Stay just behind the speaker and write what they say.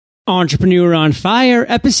Entrepreneur on Fire,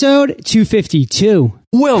 episode 252.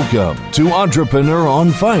 Welcome to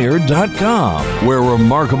EntrepreneurOnFire.com, where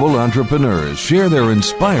remarkable entrepreneurs share their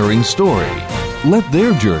inspiring story. Let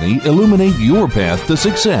their journey illuminate your path to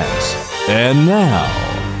success. And now,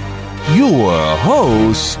 your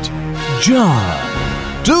host,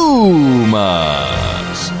 John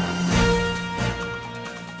Dumas.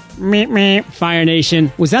 Meep. Fire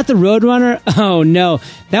Nation. Was that the Roadrunner? Oh no,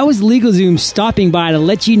 that was LegalZoom stopping by to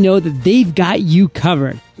let you know that they've got you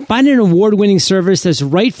covered. Find an award-winning service that's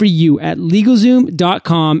right for you at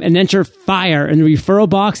LegalZoom.com and enter FIRE in the referral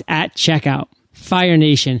box at checkout. Fire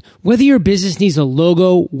Nation. Whether your business needs a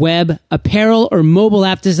logo, web, apparel, or mobile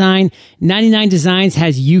app design, 99 Designs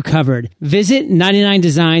has you covered. Visit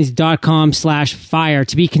 99designs.com/fire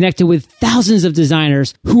to be connected with thousands of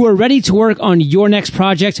designers who are ready to work on your next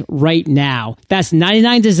project right now. That's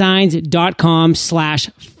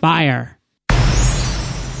 99designs.com/fire.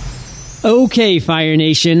 Okay, Fire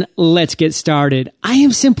Nation, let's get started. I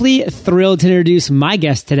am simply thrilled to introduce my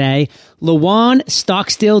guest today, LaJuan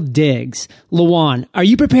Stoxstill-Diggs. LaJuan, are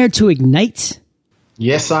you prepared to ignite?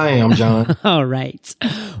 Yes, I am, John. All right.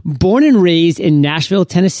 Born and raised in Nashville,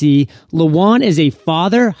 Tennessee, LaJuan is a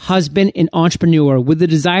father, husband, and entrepreneur with a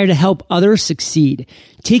desire to help others succeed.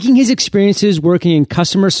 Taking his experiences working in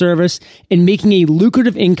customer service and making a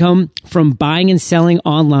lucrative income from buying and selling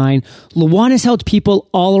online, LaJuan has helped people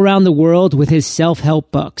all around the world with his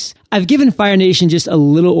self-help books. I've given Fire Nation just a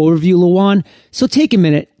little overview, LaJuan, so take a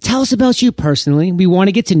minute, tell us about you personally, we want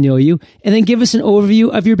to get to know you, and then give us an overview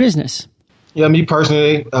of your business. Yeah, me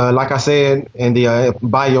personally, like I said in the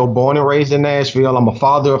bio, born and raised in Nashville. I'm a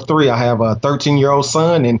father of three. I have a 13-year-old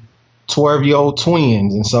son and 12-year-old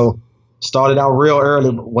twins. And so started out real early.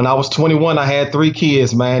 When I was 21, I had three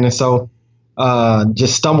kids, man. And so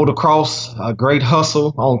just stumbled across a great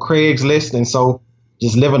hustle on Craigslist. And so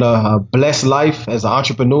just living a blessed life as an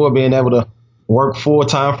entrepreneur, being able to work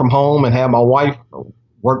full-time from home and have my wife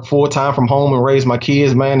work full-time from home and raise my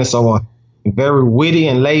kids, man. And so very witty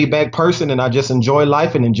and laid back person, and I just enjoy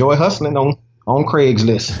life and enjoy hustling on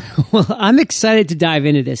Craigslist. Well, I'm excited to dive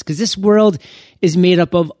into this because this world is made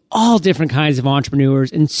up of all different kinds of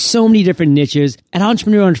entrepreneurs and so many different niches. At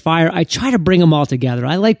Entrepreneur on Fire, I try to bring them all together.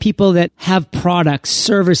 I like people that have products,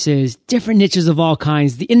 services, different niches of all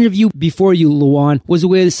kinds. The interview before you, LaJuan, was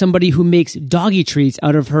with somebody who makes doggy treats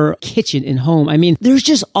out of her kitchen and home. I mean, there's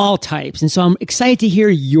just all types. And so I'm excited to hear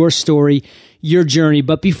your story, your journey.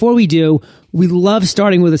 But before we do, we love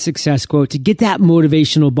starting with a success quote to get that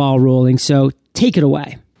motivational ball rolling. So take it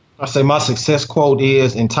away. I say my success quote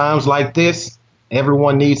is, in times like this,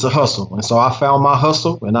 everyone needs a hustle. And so I found my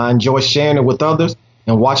hustle, and I enjoy sharing it with others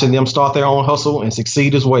and watching them start their own hustle and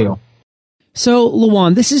succeed as well. So,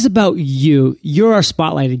 LaJuan, this is about you. You're our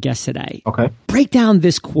spotlighted guest today. Okay. Break down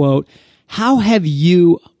this quote. How have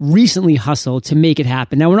you recently hustled to make it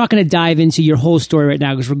happen? Now, we're not going to dive into your whole story right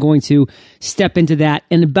now because we're going to step into that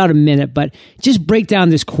in about a minute, but just break down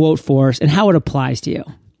this quote for us and how it applies to you.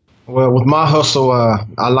 Well, with my hustle,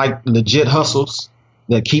 I like legit hustles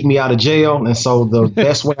that keep me out of jail. And so the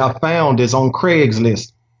best way I found is on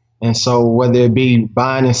Craigslist. And so whether it be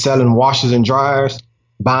buying and selling washers and dryers,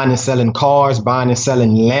 buying and selling cars, buying and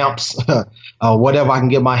selling lamps, whatever I can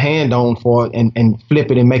get my hand on for and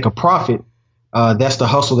flip it and make a profit. That's the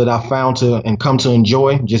hustle that I found to and come to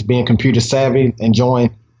enjoy, just being computer savvy,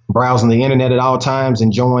 enjoying browsing the internet at all times,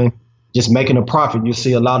 enjoying just making a profit. You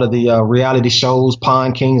see a lot of the reality shows,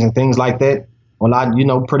 Pawn Kings and things like that. Well, I,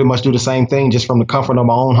 pretty much do the same thing just from the comfort of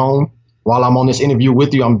my own home. While I'm on this interview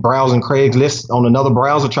with you, I'm browsing Craigslist on another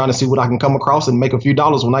browser, trying to see what I can come across and make a few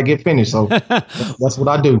dollars when I get finished. So that's what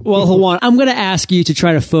I do. Well, LaJuan, I'm going to ask you to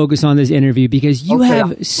try to focus on this interview because you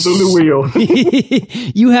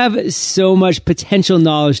you have so much potential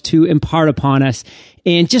knowledge to impart upon us.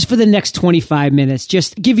 And just for the next 25 minutes,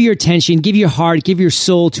 just give your attention, give your heart, give your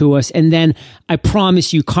soul to us. And then I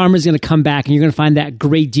promise you, karma's going to come back and you're going to find that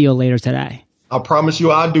great deal later today. I promise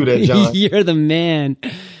you I'll do that, John. You're the man.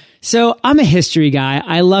 So I'm a history guy.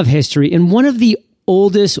 I love history. And one of the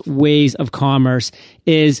oldest ways of commerce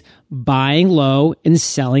is buying low and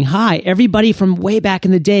selling high. Everybody from way back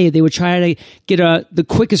in the day, they would try to get the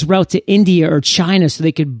quickest route to India or China so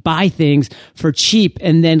they could buy things for cheap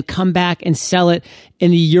and then come back and sell it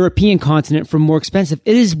in the European continent for more expensive.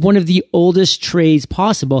 It is one of the oldest trades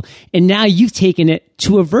possible. And now you've taken it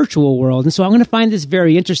to a virtual world. And so I'm going to find this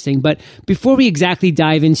very interesting. But before we exactly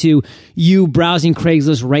dive into you browsing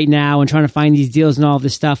Craigslist right now and trying to find these deals and all of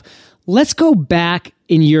this stuff, Let's go back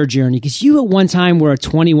in your journey, because you at one time were a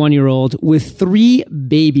 21-year-old with 3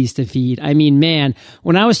 babies to feed. I mean, man,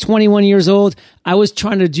 when I was 21 years old, I was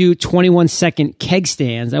trying to do 21-second keg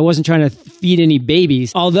stands. I wasn't trying to feed any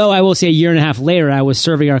babies. Although I will say a year and a half later, I was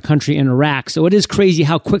serving our country in Iraq. So it is crazy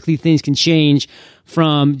how quickly things can change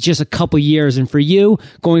from just a couple years. And for you,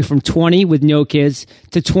 going from 20 with no kids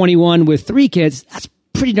to 21 with 3 kids, that's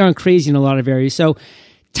pretty darn crazy in a lot of areas. So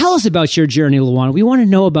tell us about your journey, LaJuan. We want to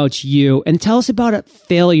know about you, and tell us about a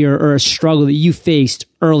failure or a struggle that you faced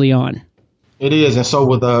early on. It is. And so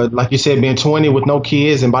with, like you said, being 20 with no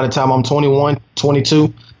kids, and by the time I'm 21,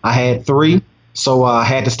 22, I had 3. So I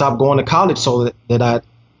had to stop going to college so that I,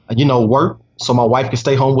 work so my wife could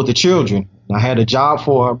stay home with the children. I had a job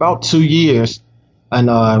for about 2 years. And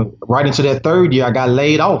right into that 3rd year, I got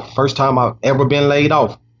laid off. First time I've ever been laid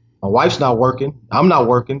off. My wife's not working. I'm not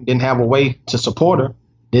working. Didn't have a way to support her.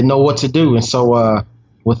 Didn't know what to do. And so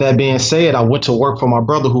with that being said, I went to work for my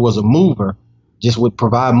brother, who was a mover, just would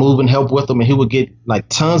provide moving help with him. And he would get like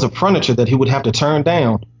tons of furniture that he would have to turn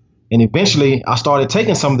down. And eventually I started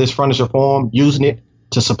taking some of this furniture for him, using it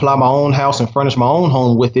to supply my own house and furnish my own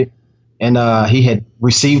home with it. And he had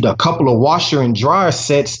received a couple of washer and dryer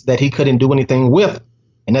sets that he couldn't do anything with.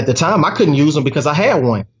 And at the time I couldn't use them because I had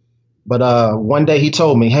one. But one day he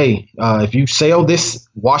told me, hey, if you sell this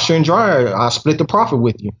washer and dryer, I'll split the profit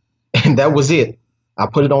with you. And that was it. I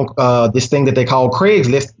put it on this thing that they call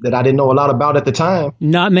Craigslist that I didn't know a lot about at the time.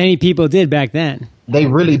 Not many people did back then. They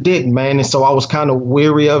really didn't, man. And so I was kind of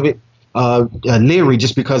weary of it, leery,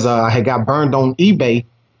 just because I had got burned on eBay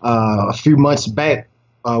a few months back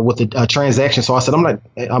with a transaction. So I said,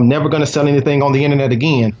 I'm never going to sell anything on the internet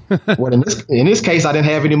again. Well, in this case, I didn't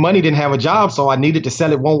have any money, didn't have a job, so I needed to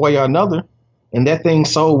sell it one way or another. And that thing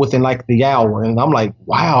sold within like the hour. And I'm like,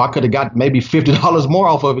 wow, I could have got maybe $50 more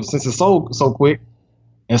off of it since it sold so quick.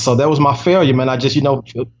 And so that was my failure, man. I just,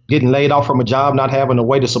 getting laid off from a job, not having a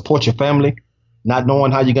way to support your family, not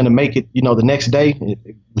knowing how you're going to make it, the next day.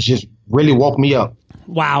 It was just really woke me up.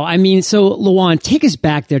 Wow. I mean, so LaJuan, take us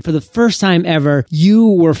back there. For the first time ever, you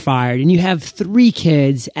were fired and you have 3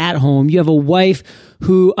 kids at home. You have a wife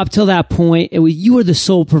who up till that point, you were the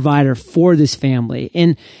sole provider for this family.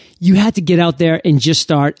 And you had to get out there and just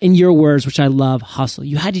start, in your words, which I love, hustle.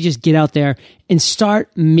 You had to just get out there and start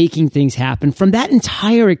making things happen. From that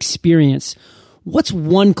entire experience, what's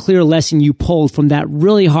one clear lesson you pulled from that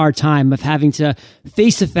really hard time of having to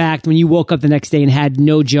face the fact when you woke up the next day and had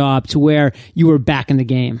no job to where you were back in the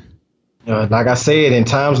game? Like I said, in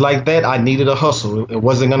times like that, I needed a hustle. It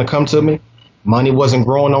wasn't going to come to me. Money wasn't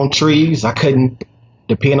growing on trees. I couldn't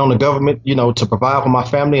depend on the government, to provide for my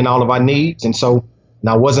family and all of our needs. And so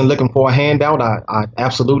I wasn't looking for a handout. I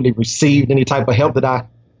absolutely received any type of help that I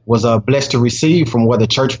was blessed to receive from whether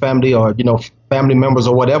church family or, family members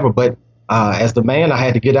or whatever. But as the man, I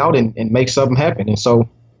had to get out and make something happen. And so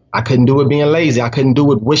I couldn't do it being lazy. I couldn't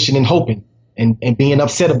do it wishing and hoping and being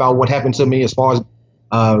upset about what happened to me as far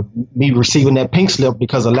as me receiving that pink slip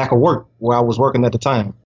because of lack of work where I was working at the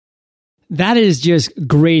time. That is just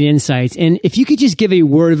great insights. And if you could just give a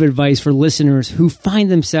word of advice for listeners who find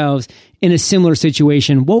themselves in a similar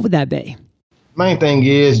situation, what would that be? Main thing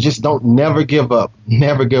is just never give up.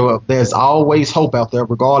 Never give up. There's always hope out there,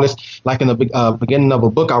 regardless. Like in the beginning of a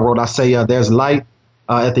book I wrote, I say there's light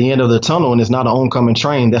at the end of the tunnel, and it's not an oncoming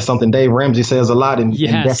train. That's something Dave Ramsey says a lot, and,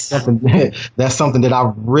 yes. and that's something that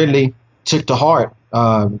I really took to heart.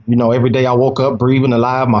 Every day I woke up breathing,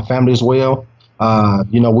 alive, my family as well.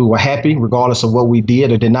 We were happy regardless of what we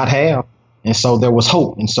did or did not have. And so there was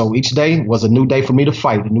hope. And so each day was a new day for me to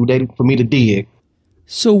fight, a new day for me to dig.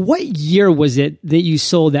 So what year was it that you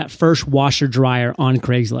sold that first washer dryer on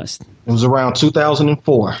Craigslist? It was around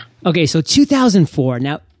 2004. Okay, so 2004.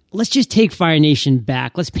 Now, let's just take Fire Nation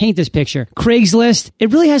back. Let's paint this picture. Craigslist,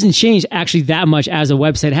 it really hasn't changed actually that much as a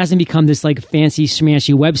website. It hasn't become this like fancy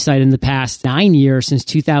smashy website in the past 9 years since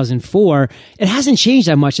 2004. It hasn't changed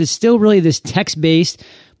that much. It's still really this text-based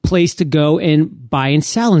place to go and buy and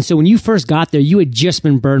sell. And so when you first got there, you had just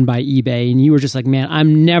been burned by eBay and you were just like, man,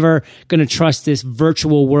 I'm never going to trust this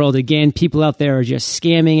virtual world again. People out there are just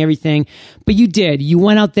scamming everything. But you did. You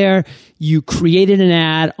went out there, you created an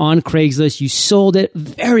ad on Craigslist, you sold it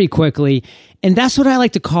very quickly. And that's what I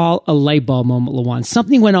like to call a light bulb moment, LaJuan.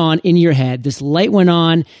 Something went on in your head. This light went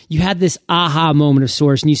on. You had this aha moment of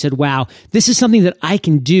sorts and you said, wow, this is something that I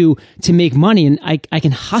can do to make money and I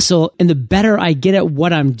can hustle. And the better I get at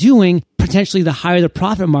what I'm doing, potentially the higher the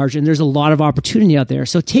profit margin. There's a lot of opportunity out there.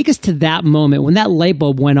 So take us to that moment when that light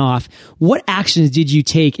bulb went off. What actions did you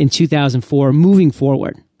take in 2004 moving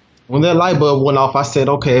forward? When that light bulb went off, I said,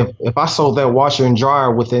 okay, if I sold that washer and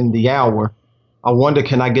dryer within the hour, I wonder,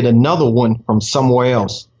 can I get another one from somewhere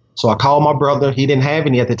else? So I called my brother. He didn't have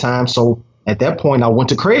any at the time. So at that point, I went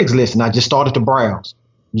to Craigslist and I just started to browse.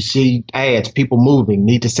 You see ads, people moving,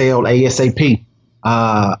 need to sell ASAP,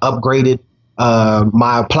 upgraded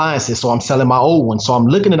my appliances. So I'm selling my old ones. So I'm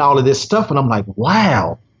looking at all of this stuff and I'm like,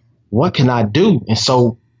 wow, what can I do? And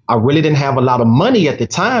so I really didn't have a lot of money at the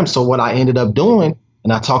time. So what I ended up doing,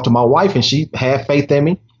 and I talked to my wife and she had faith in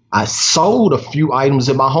me, I sold a few items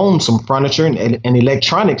in my home, some furniture and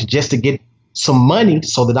electronics, just to get some money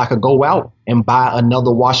so that I could go out and buy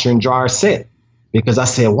another washer and dryer set. Because I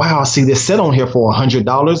said, wow, I see this set on here for $100,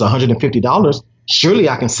 $150. Surely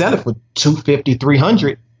I can sell it for $250,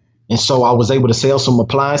 $300. And so I was able to sell some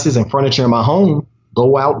appliances and furniture in my home,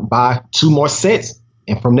 go out, buy 2 more sets.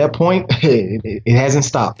 And from that point, it hasn't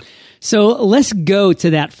stopped. So let's go to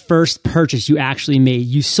that first purchase you actually made.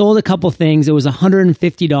 You sold a couple things. It was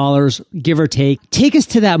 $150, give or take. Take us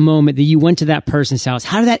to that moment that you went to that person's house.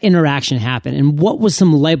 How did that interaction happen? And what was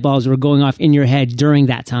some light bulbs that were going off in your head during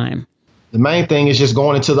that time? The main thing is just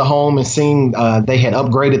going into the home and seeing they had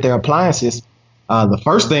upgraded their appliances. The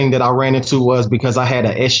first thing that I ran into was because I had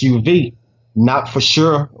an SUV, not for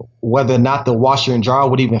sure whether or not the washer and dryer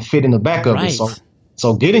would even fit in the back of it.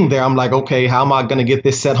 So getting there, I'm like, okay, how am I going to get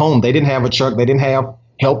this set home? They didn't have a truck. They didn't have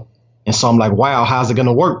help. And so I'm like, wow, how's it going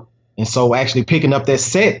to work? And so actually picking up that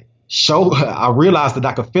set, I realized that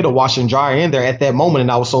I could fit a washer and dryer in there at that moment. And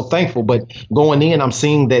I was so thankful. But going in, I'm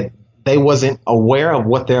seeing that they wasn't aware of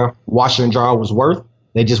what their washer and dryer was worth.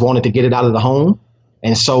 They just wanted to get it out of the home.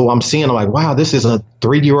 And so I'm like, wow, this is a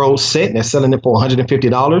 3-year-old set. And they're selling it for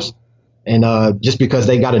 $150. And just because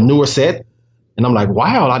they got a newer set. And I'm like,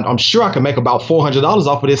 wow, I'm sure I can make about $400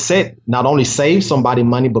 off of this set. Not only save somebody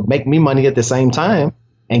money, but make me money at the same time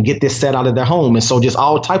and get this set out of their home. And so just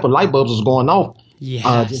all type of light bulbs was going off.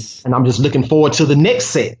 Yes. And I'm just looking forward to the next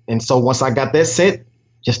set. And so once I got that set,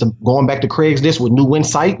 just going back to Craigslist with new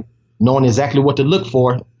insight, knowing exactly what to look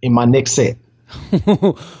for in my next set.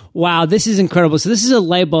 Wow, this is incredible. So this is a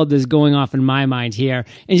light bulb that's going off in my mind here.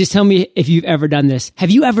 And just tell me if you've ever done this.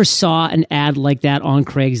 Have you ever saw an ad like that on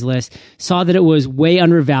Craigslist, saw that it was way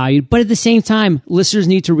undervalued, but at the same time, listeners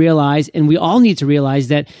need to realize, and we all need to realize,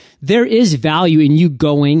 that there is value in you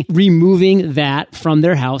removing that from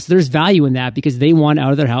their house. There's value in that because they want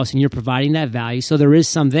out of their house and you're providing that value. So there is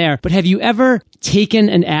some there. But have you ever taken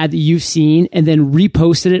an ad that you've seen and then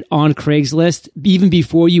reposted it on Craigslist even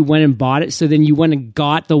before you went and bought it? So then you went and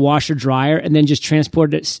got the washer dryer and then just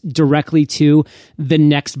transported it directly to the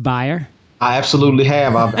next buyer? I absolutely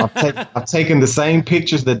have. I've taken the same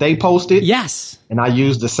pictures that they posted. Yes. And I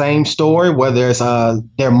used the same story, whether it's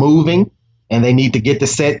they're moving and they need to get the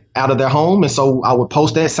set out of their home. And so I would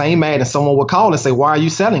post that same ad and someone would call and say, why are you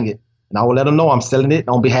selling it? And I would let them know I'm selling it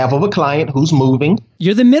on behalf of a client who's moving.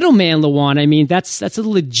 You're the middleman, LaJuan. I mean, that's a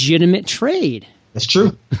legitimate trade. That's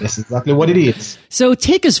true. That's exactly what it is. So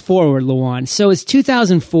take us forward, LaJuan. So it's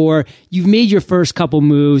 2004. You've made your first couple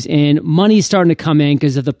moves and money's starting to come in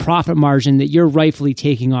because of the profit margin that you're rightfully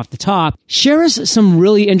taking off the top. Share us some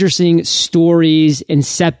really interesting stories and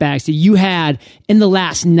setbacks that you had in the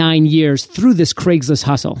last 9 years through this Craigslist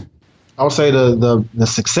hustle. I would say the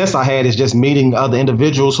success I had is just meeting other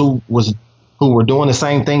individuals who were doing the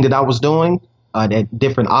same thing that I was doing at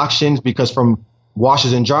different auctions, because from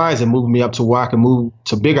washers and dryers, it moved me up to where I could move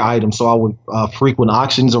to bigger items. So I would frequent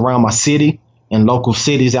auctions around my city and local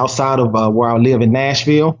cities outside of where I live in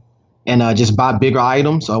Nashville, and just buy bigger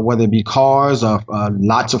items, whether it be cars or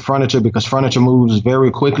lots of furniture, because furniture moves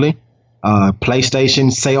very quickly,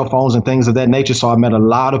 PlayStation, cell phones, and things of that nature. So I met a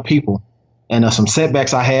lot of people. And some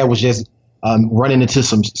setbacks I had was just running into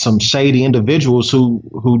some shady individuals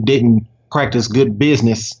who didn't practice good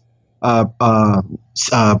business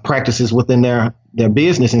practices within their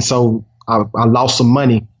business. And so I lost some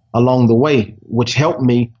money along the way, which helped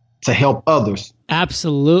me to help others.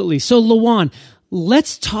 Absolutely. So LaJuan,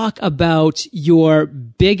 let's talk about your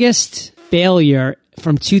biggest failure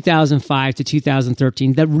from 2005 to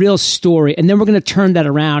 2013, that real story. And then we're going to turn that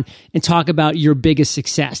around and talk about your biggest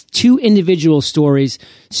success. 2 individual stories.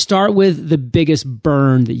 Start with the biggest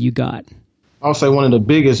burn that you got. I'll say one of the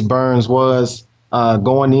biggest burns was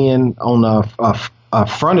going in on a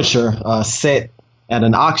furniture set at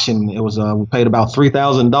an auction. It was we paid about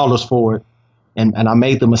 $3,000 for it. And I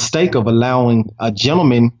made the mistake of allowing a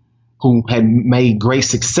gentleman who had made great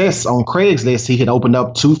success on Craigslist. He had opened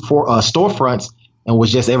up 2 storefronts, and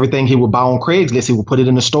was just everything he would buy on Craigslist, he would put it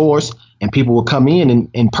in the stores and people would come in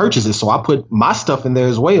and purchase it. So I put my stuff in there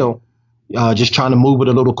as well, just trying to move it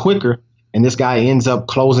a little quicker. And this guy ends up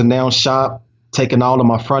closing down shop, taking all of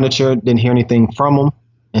my furniture, didn't hear anything from him.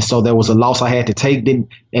 And so there was a loss I had to take.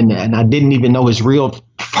 And I didn't even know his real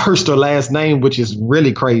first or last name, which is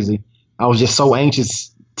really crazy. I was just so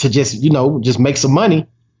anxious to just make some money,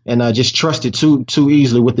 and just trusted too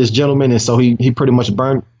easily with this gentleman. And so he pretty much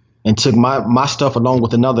burned and took my stuff along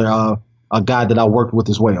with another a guy that I worked with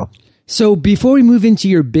as well. So before we move into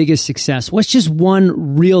your biggest success, what's just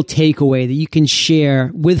one real takeaway that you can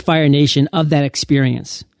share with Fire Nation of that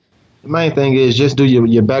experience? The main thing is just do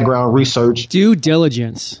your background research. Due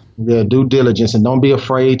diligence. Yeah, due diligence. And don't be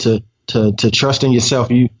afraid to trust in yourself.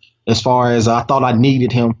 As far as I thought I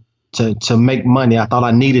needed him to make money. I thought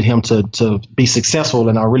I needed him to be successful,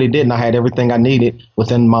 and I really didn't. I had everything I needed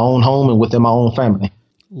within my own home and within my own family.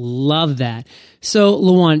 Love that. So,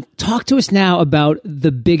 LaJuan, talk to us now about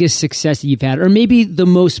the biggest success that you've had, or maybe the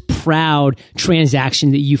most proud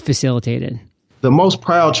transaction that you facilitated. The most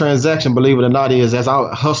proud transaction, believe it or not, is as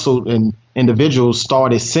I hustled and individuals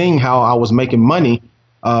started seeing how I was making money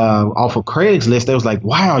off of Craigslist. They was like,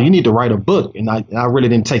 wow, you need to write a book. And I really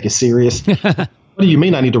didn't take it serious. What do you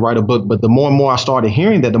mean I need to write a book? But the more and more I started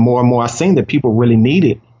hearing that, the more and more I seen that people really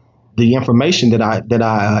needed the information that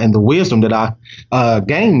I and the wisdom that I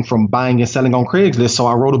gained from buying and selling on Craigslist. So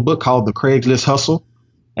I wrote a book called The Craigslist Hustle.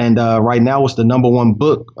 And right now it's the #1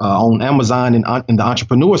 book on Amazon in the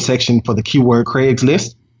entrepreneur section for the keyword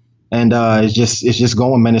Craigslist. And it's just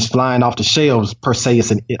going, man. It's flying off the shelves per se.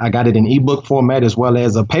 I got it in ebook format as well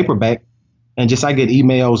as a paperback. And I get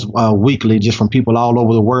emails weekly just from people all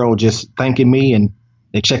over the world just thanking me, and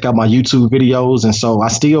they check out my YouTube videos. And so I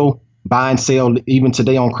still buy and sell even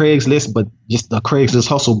today on Craigslist, but just the Craigslist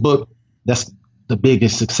Hustle book, that's the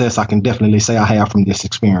biggest success I can definitely say I have from this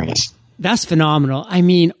experience. That's phenomenal. I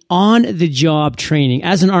mean, on the job training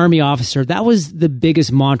as an Army officer, that was the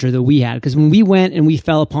biggest mantra that we had. Because when we went and we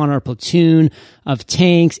fell upon our platoon of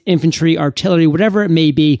tanks, infantry, artillery, whatever it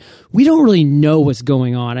may be, we don't really know what's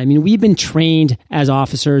going on. I mean, we've been trained as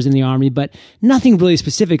officers in the Army, but nothing really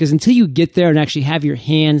specific, because until you get there and actually have your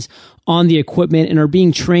hands on the equipment and are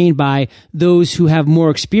being trained by those who have more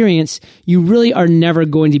experience, you really are never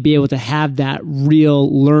going to be able to have that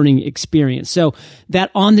real learning experience. So that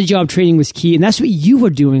on-the-job training was key, and that's what you were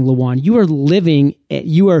doing, LaJuan. You were living it.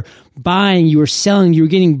 You were buying, you were selling, you were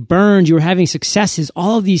getting burned, you were having successes.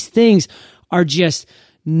 All of these things are just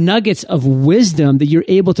nuggets of wisdom that you're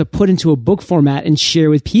able to put into a book format and share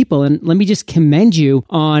with people. And let me just commend you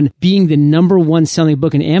on being the #1 selling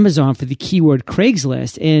book in Amazon for the keyword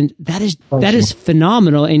Craigslist. And that is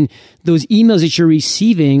phenomenal. And those emails that you're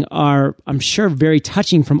receiving are, I'm sure, very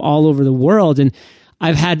touching from all over the world. And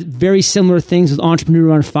I've had very similar things with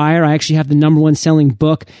Entrepreneur on Fire. I actually have the #1 selling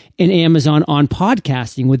book in Amazon on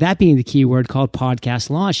podcasting, with that being the keyword, called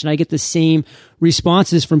Podcast Launch. And I get the same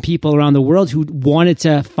responses from people around the world who wanted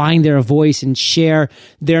to find their voice and share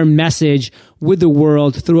their message with the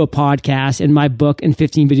world through a podcast, and my book and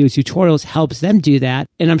 15 video tutorials helps them do that.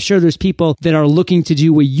 And I'm sure there's people that are looking to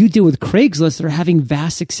do what you did with Craigslist that are having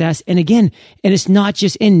vast success. And again, and it's not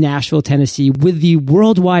just in Nashville, Tennessee. With the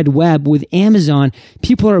World Wide Web, with Amazon,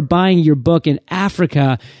 people are buying your book in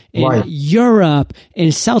Africa, in right. Europe,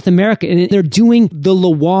 in South America, and they're doing the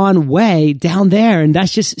LaJuan way down there. And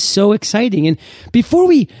that's just so exciting. And before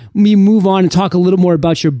we move on and talk a little more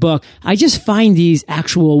about your book, I just find these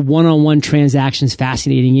actual one-on-one transactions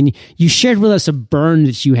fascinating. And you shared with us a burn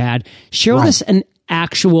that you had. Share with us an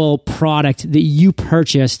actual product that you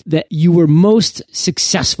purchased that you were most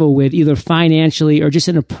successful with, either financially or just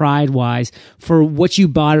in a pride-wise, for what you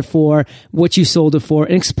bought it for, what you sold it for,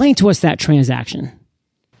 and explain to us that transaction.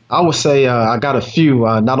 I would say I got a few,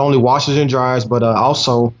 not only washers and dryers, but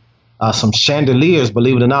also some chandeliers.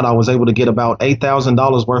 Believe it or not, I was able to get about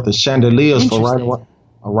 $8,000 worth of chandeliers for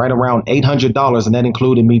right around $800, and that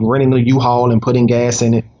included me renting a U-Haul and putting gas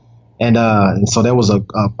in it. And so that was a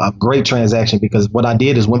great transaction, because what I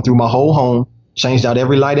did is went through my whole home, changed out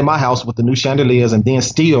every light in my house with the new chandeliers, and then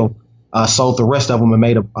still sold the rest of them and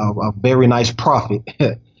made a very nice profit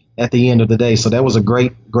at the end of the day. So that was a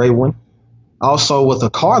great one. Also, with a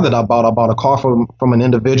car that I bought a car from an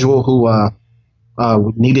individual who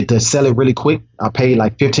needed to sell it really quick. I paid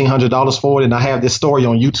like $1,500 for it, and I have this story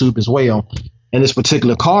on YouTube as well. And this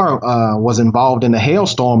particular car was involved in a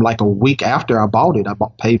hailstorm like a week after I bought it. I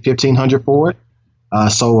paid $1,500 for it.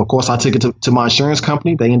 So, of course, I took it to my insurance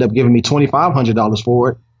company. They ended up giving me $2,500 for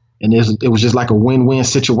it. And it was just like a win-win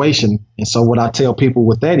situation. And so what I tell people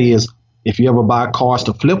with that is, if you ever buy cars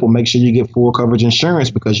to flip them, make sure you get full coverage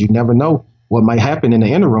insurance, because you never know what might happen in the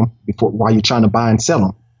interim while you're trying to buy and sell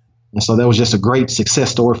them. And so that was just a great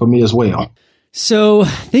success story for me as well. So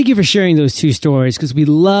thank you for sharing those two stories, because we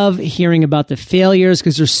love hearing about the failures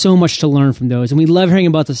because there's so much to learn from those. And we love hearing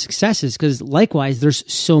about the successes because likewise, there's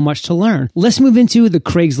so much to learn. Let's move into the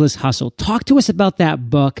Craigslist hustle. Talk to us about that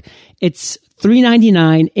book. It's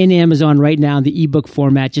 $3.99 in Amazon right now in the ebook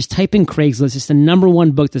format. Just type in Craigslist. It's the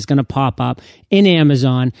 #1 book that's going to pop up in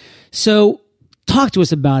Amazon. So talk to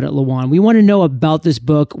us about it, LaJuan. We want to know about this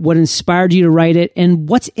book, what inspired you to write it, and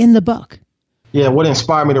what's in the book. Yeah, what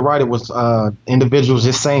inspired me to write it was individuals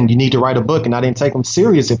just saying you need to write a book, and I didn't take them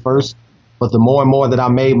serious at first. But the more and more that I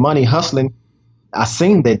made money hustling, I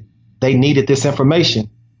seen that they needed this information.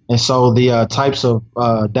 And so the types of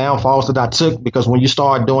downfalls that I took, because when you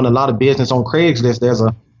start doing a lot of business on Craigslist, there's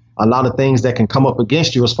a lot of things that can come up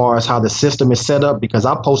against you as far as how the system is set up, because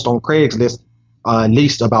I post on Craigslist at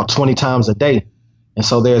least about 20 times a day. And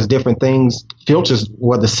so there's different things, filters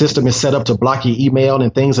where the system is set up to block your email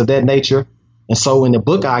and things of that nature. And so in the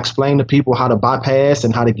book, I explain to people how to bypass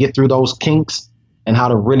and how to get through those kinks and how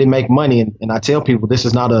to really make money. And I tell people this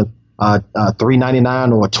is not a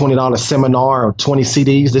 $3.99 or a $20 seminar or 20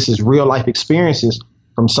 CDs. This is real life experiences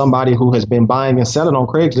from somebody who has been buying and selling on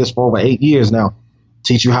Craigslist for over 8 years now.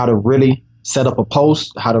 Teach you how to really set up a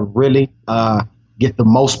post, how to really get the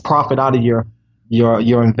most profit out of your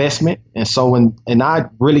investment. And so and I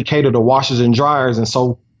really cater to washers and dryers. And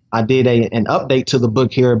so I did an update to the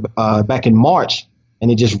book here back in March,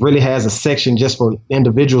 and it just really has a section just for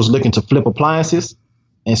individuals looking to flip appliances.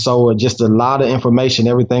 And so just a lot of information,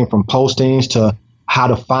 everything from postings to how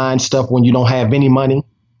to find stuff when you don't have any money,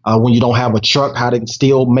 when you don't have a truck, how to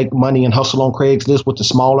still make money and hustle on Craigslist with the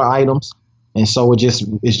smaller items. And so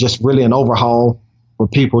it's just really an overhaul for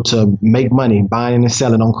people to make money buying and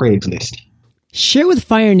selling on Craigslist. Share with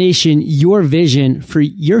Fire Nation your vision for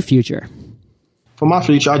your future. For my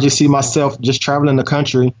future, I just see myself just traveling the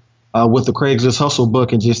country with the Craigslist Hustle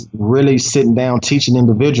book and just really sitting down teaching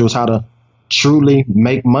individuals how to truly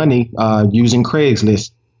make money using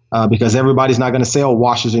Craigslist, because everybody's not going to sell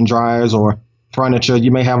washers and dryers or furniture.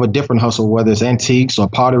 You may have a different hustle, whether it's antiques or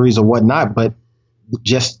potteries or whatnot, but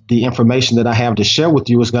just the information that I have to share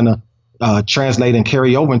with you is going to translate and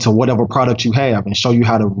carry over into whatever product you have and show you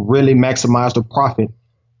how to really maximize the profit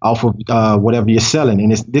off of whatever you're selling.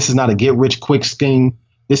 And this is not a get rich quick scheme.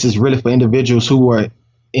 This is really for individuals who are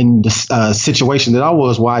in the situation that I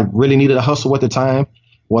was, where I really needed a hustle at the time,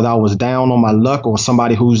 whether I was down on my luck or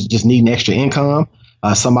somebody who's just needing extra income,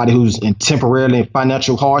 somebody who's in temporarily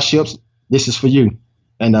financial hardships. This is for you.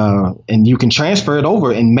 And you can transfer it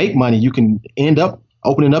over and make money. You can end up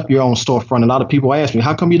opening up your own storefront. A lot of people ask me,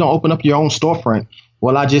 how come you don't open up your own storefront?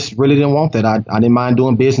 Well, I just really didn't want that. I didn't mind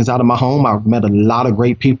doing business out of my home. I've met a lot of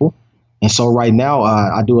great people. And so right now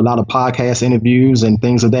I do a lot of podcast interviews and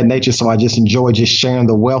things of that nature. So I just enjoy just sharing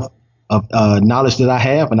the wealth of knowledge that I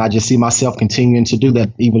have. And I just see myself continuing to do that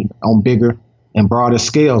even on bigger and broader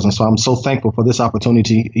scales. And so I'm so thankful for this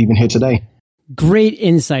opportunity even here today. Great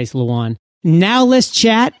insights, LaJuan. Now let's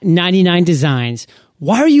chat 99 Designs.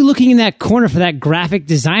 Why are you looking in that corner for that graphic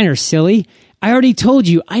designer, silly? I already told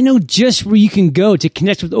you, I know just where you can go to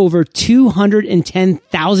connect with over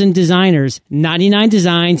 210,000 designers.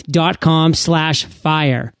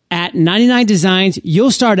 99designs.com/fire. At 99 Designs,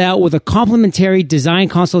 you'll start out with a complimentary design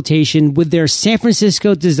consultation with their San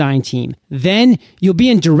Francisco design team. Then you'll be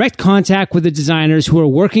in direct contact with the designers who are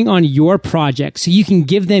working on your project, so you can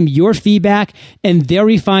give them your feedback and they'll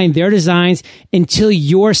refine their designs until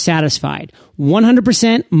you're satisfied.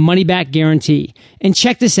 100% money back guarantee. And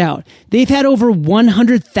check this out. They've had over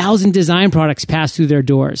 100,000 design products pass through their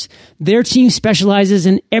doors. Their team specializes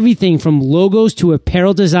in everything from logos to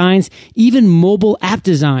apparel designs, even mobile app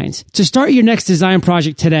designs. To start your next design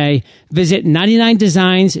project today, visit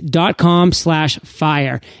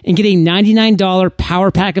 99designs.com/fire and get a $99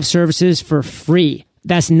 power pack of services for free.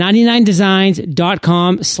 That's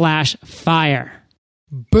 99designs.com/fire.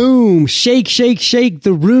 Boom. Shake, shake, shake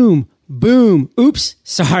the room. Boom. Oops.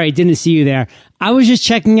 Sorry, didn't see you there. I was just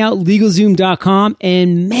checking out LegalZoom.com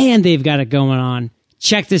and man, they've got it going on.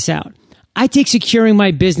 Check this out. I take securing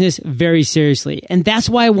my business very seriously, and that's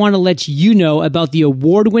why I want to let you know about the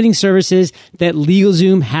award-winning services that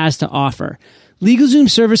LegalZoom has to offer. LegalZoom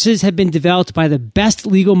services have been developed by the best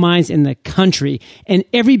legal minds in the country, and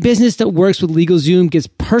every business that works with LegalZoom gets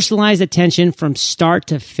personalized attention from start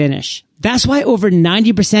to finish. That's why over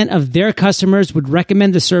 90% of their customers would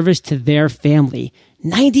recommend the service to their family.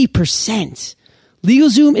 90%.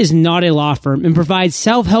 LegalZoom is not a law firm and provides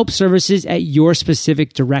self-help services at your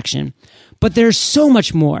specific direction. But there's so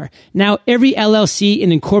much more. Now, every LLC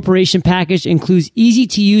and incorporation package includes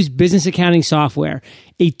easy-to-use business accounting software,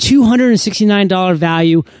 a $269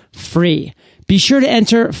 value free. Be sure to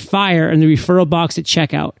enter FIRE in the referral box at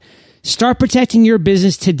checkout. Start protecting your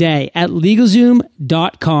business today at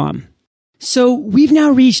LegalZoom.com. So we've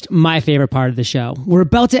now reached my favorite part of the show. We're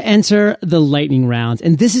about to enter the lightning round,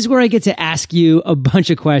 and this is where I get to ask you a bunch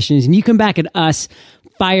of questions, and you come back at us,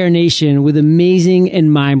 Fire Nation, with amazing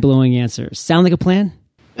and mind-blowing answers. Sound like a plan?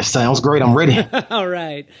 It sounds great. I'm ready. All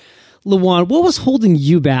right. LaJuan, what was holding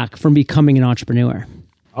you back from becoming an entrepreneur?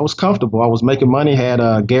 I was comfortable. I was making money, had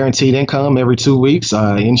a guaranteed income every 2 weeks,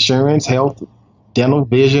 insurance, health, dental,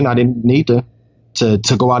 vision. I didn't need to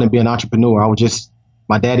go out and be an entrepreneur.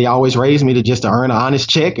 My daddy always raised me to earn an honest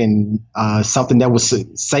check and something that was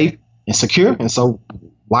safe and secure. And so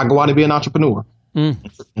why go out and be an entrepreneur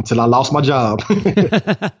until I lost my job?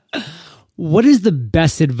 What is the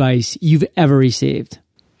best advice you've ever received?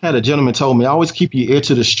 I had a gentleman told me, always keep your ear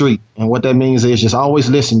to the street. And what that means is just always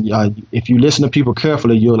listen. If you listen to people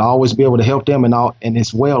carefully, you'll always be able to help them and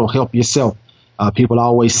as well help yourself. People are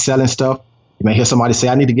always selling stuff. You may hear somebody say,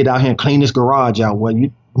 I need to get out here and clean this garage out. Well,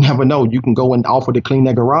 you never know. You can go and offer to clean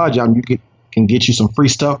that garage out, and you can get you some free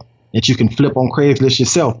stuff that you can flip on Craigslist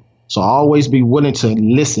yourself. So always be willing to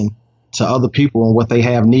listen to other people and what they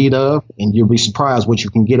have need of, and you'll be surprised what you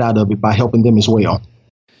can get out of it by helping them as well.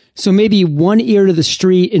 So maybe one ear to the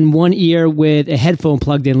street and one ear with a headphone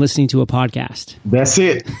plugged in listening to a podcast. That's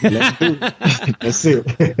it. Let's do it. That's it.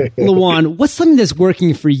 LaJuan, what's something that's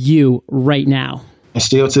working for you right now? And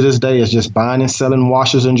still to this day, it's just buying and selling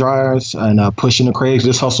washers and dryers and pushing the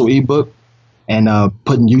Craigslist Hustle ebook and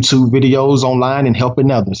putting YouTube videos online and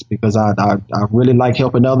helping others because I really like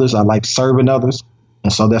helping others. I like serving others.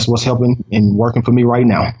 And so that's what's helping and working for me right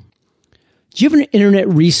now. Do you have an internet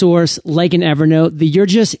resource like an Evernote that you're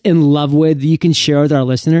just in love with that you can share with our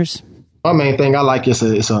listeners? My main thing I like is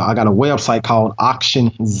I got a website called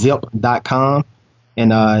auctionzip.com.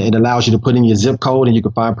 And it allows you to put in your zip code and you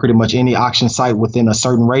can find pretty much any auction site within a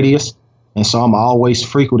certain radius. And so I'm always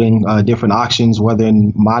frequenting different auctions, whether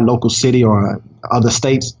in my local city or other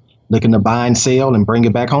states, looking to buy and sell and bring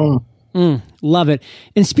it back home. Love it.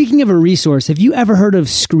 And speaking of a resource, have you ever heard of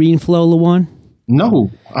ScreenFlow, LaJuan? No,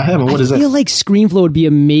 I haven't. What is that? I feel like ScreenFlow would be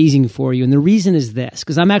amazing for you. And the reason is this,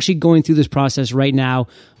 because I'm actually going through this process right now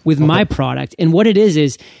with my product. And what it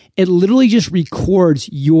is it literally just records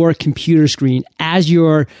your computer screen as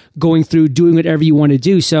you're going through doing whatever you want to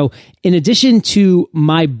do. So in addition to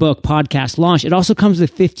my book, Podcast Launch, it also comes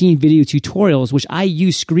with 15 video tutorials, which I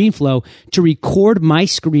use ScreenFlow to record my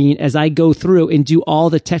screen as I go through and do all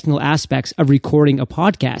the technical aspects of recording a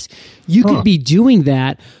podcast. You could be doing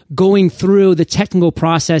that, going through the technical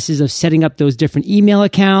processes of setting up those different email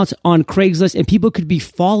accounts on Craigslist, and people could be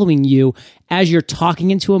following you as you're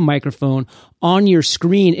talking into a microphone on your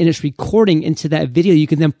screen, and it's recording into that video you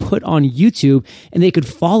can then put on YouTube, and they could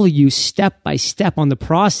follow you step by step on the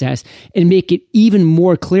process and make it even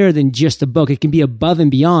more clear than just a book. It can be above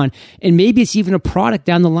and beyond, and maybe it's even a product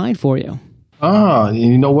down the line for you.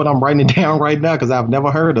 You know what? I'm writing it down right now because I've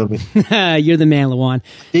never heard of it. You're the man, LaJuan. I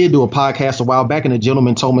did do a podcast a while back, and a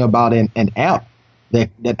gentleman told me about an app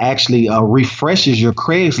that actually refreshes your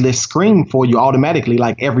Craigslist screen for you automatically,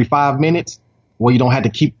 like every 5 minutes, where you don't have to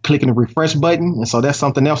keep clicking the refresh button. And so that's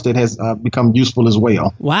something else that has become useful as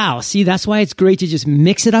well. Wow. See, that's why it's great to just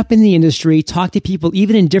mix it up in the industry, talk to people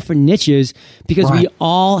even in different niches, because we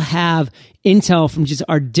all have intel from just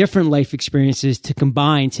our different life experiences to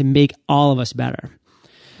combine to make all of us better.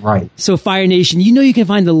 Right. So Fire Nation, you know you can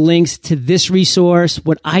find the links to this resource,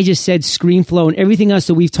 what I just said, ScreenFlow, and everything else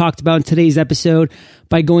that we've talked about in today's episode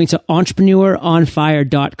by going to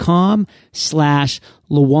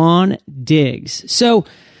entrepreneuronfire.com/LaJuan Diggs. So,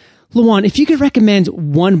 LaJuan, if you could recommend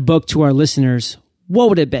one book to our listeners, what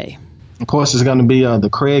would it be? Of course, it's going to be the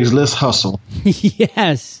Craigslist Hustle.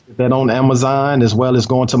 Yes. Get that on Amazon, as well as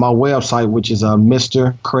going to my website, which is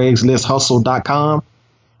MrCraigslistHustle.com.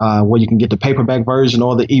 Where you can get the paperback version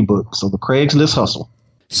or the ebook. So the Craigslist Hustle.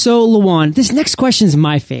 So LaJuan, this next question is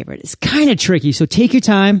my favorite. It's kind of tricky. So take your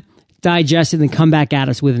time, digest it, and come back at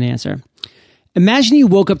us with an answer. Imagine you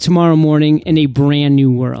woke up tomorrow morning in a brand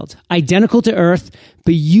new world, identical to Earth,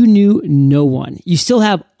 but you knew no one. You still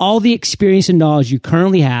have all the experience and knowledge you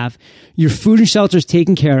currently have. Your food and shelter is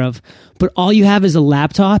taken care of, but all you have is a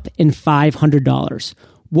laptop and $500.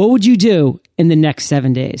 What would you do in the next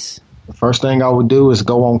 7 days? The first thing I would do is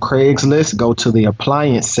go on Craigslist, go to the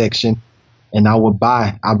appliance section, and I would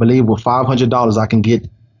buy, I believe with $500, I can get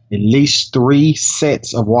at least 3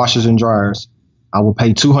 sets of washers and dryers. I would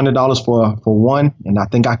pay $200 for one, and I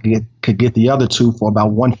think I could get the other 2 for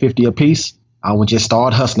about $150 a piece. I would just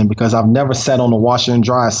start hustling because I've never sat on a washer and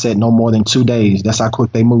dryer set no more than 2 days. That's how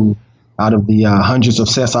quick they move. Out of the hundreds of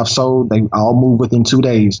sets I've sold, they all move within 2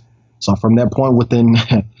 days. So from that point,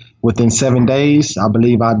 within 7 days, I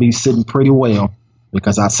believe I'd be sitting pretty well,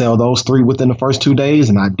 because I sell those 3 within the first 2 days,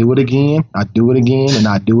 and I do it again, I do it again, and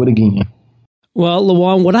I do it again. Well,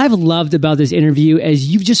 LaJuan, what I've loved about this interview is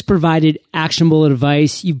you've just provided actionable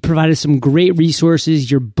advice. You've provided some great resources.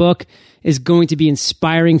 Your book is going to be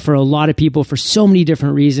inspiring for a lot of people for so many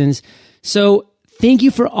different reasons. So thank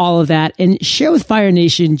you for all of that, and share with Fire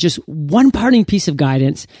Nation just one parting piece of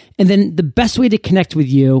guidance, and then the best way to connect with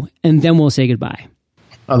you, and then we'll say goodbye.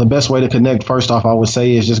 The best way to connect, first off, I would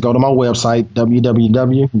say, is just go to my website,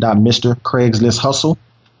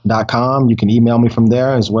 www.mrcraigslist.com. You can email me from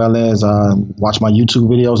there, as well as watch my YouTube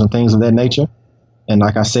videos and things of that nature. And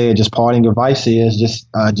like I said, just parting advice is just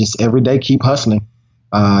every day keep hustling.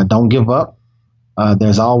 Don't give up.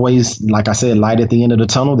 There's always, like I said, light at the end of the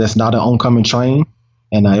tunnel. That's not an oncoming train.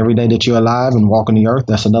 And every day that you're alive and walking the earth,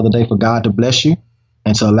 that's another day for God to bless you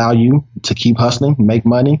and to allow you to keep hustling, make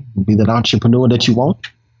money, be the entrepreneur that you want.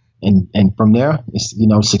 And from there, it's,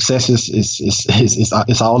 success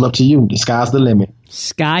is all up to you. The sky's the limit.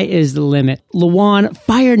 Sky is the limit. LaJuan,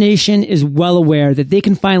 Fire Nation is well aware that they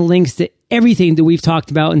can find links to everything that we've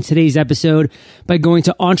talked about in today's episode by going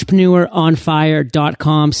to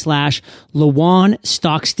entrepreneuronfire.com/LaJuan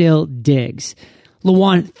Stoxstill-Diggs.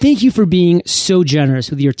 LaJuan, thank you for being so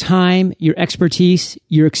generous with your time, your expertise,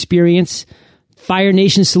 your experience. Fire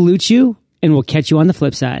Nation salutes you, and we'll catch you on the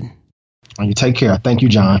flip side. You take care. Thank you,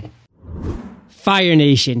 John. Fire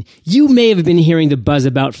Nation, you may have been hearing the buzz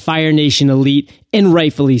about Fire Nation Elite, and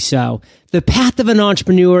rightfully so. The path of an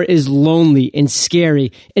entrepreneur is lonely and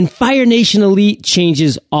scary, and Fire Nation Elite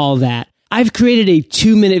changes all that. I've created a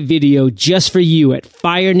 2-minute video just for you at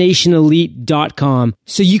firenationelite.com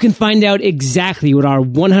so you can find out exactly what our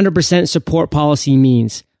 100% support policy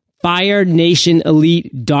means.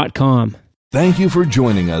 firenationelite.com. Thank you for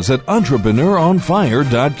joining us at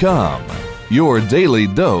entrepreneuronfire.com, your daily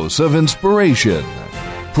dose of inspiration.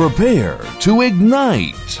 Prepare to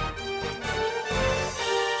ignite.